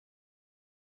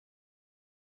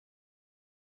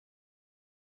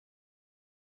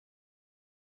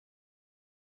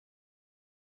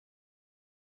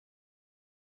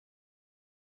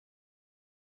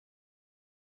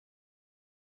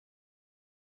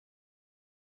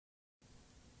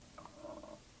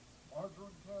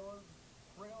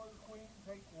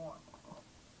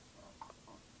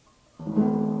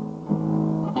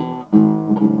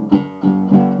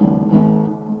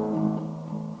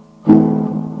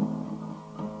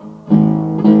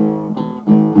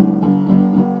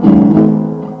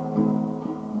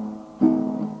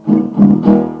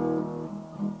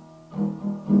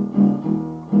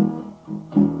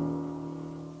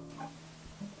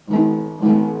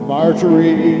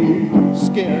Marjorie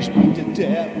scares me to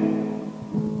death.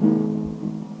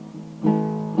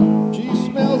 She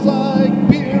smells like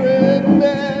beer and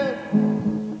meth.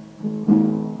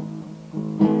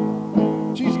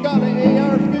 She's got an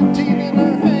AR-15 in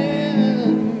her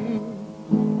hand.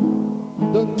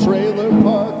 The trailer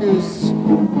park is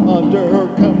under her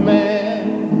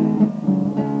command.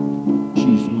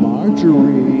 She's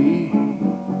Marjorie.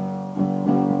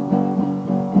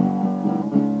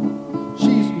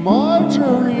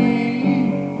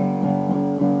 Marjorie,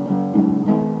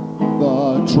 the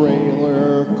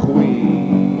trailer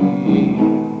queen.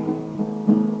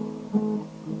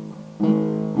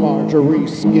 Marjorie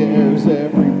scares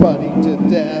everybody to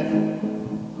death.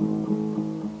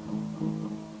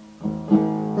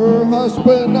 Her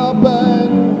husband up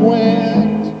and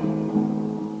went.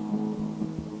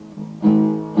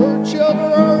 Her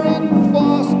children are in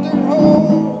foster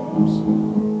homes.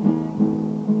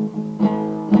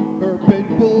 Her pit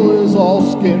bull is all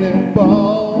skin and bones.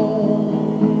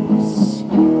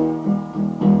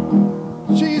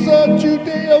 She's a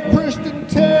Judeo-Christian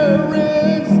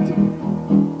terrorist.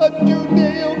 A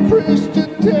Judeo-Christian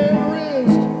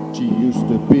terrorist. She used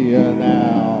to be an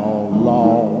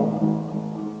outlaw.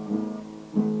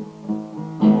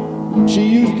 She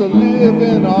used to live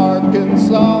in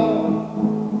Arkansas.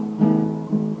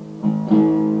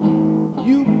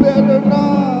 You better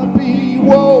not be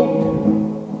woke,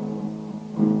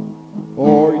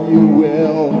 or you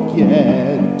will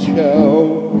get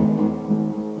choked,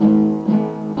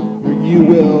 or you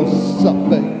will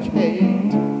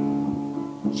suffocate.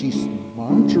 She's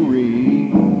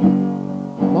Marjorie.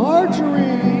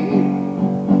 Marjorie.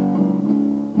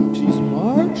 She's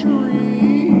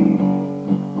Marjorie.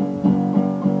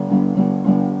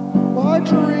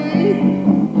 Marjorie,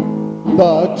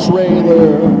 the trailer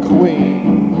queen.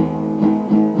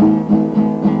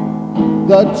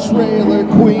 The trailer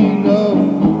queen of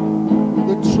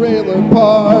the trailer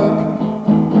park,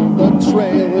 the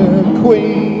trailer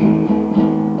queen,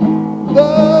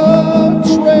 the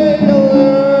trailer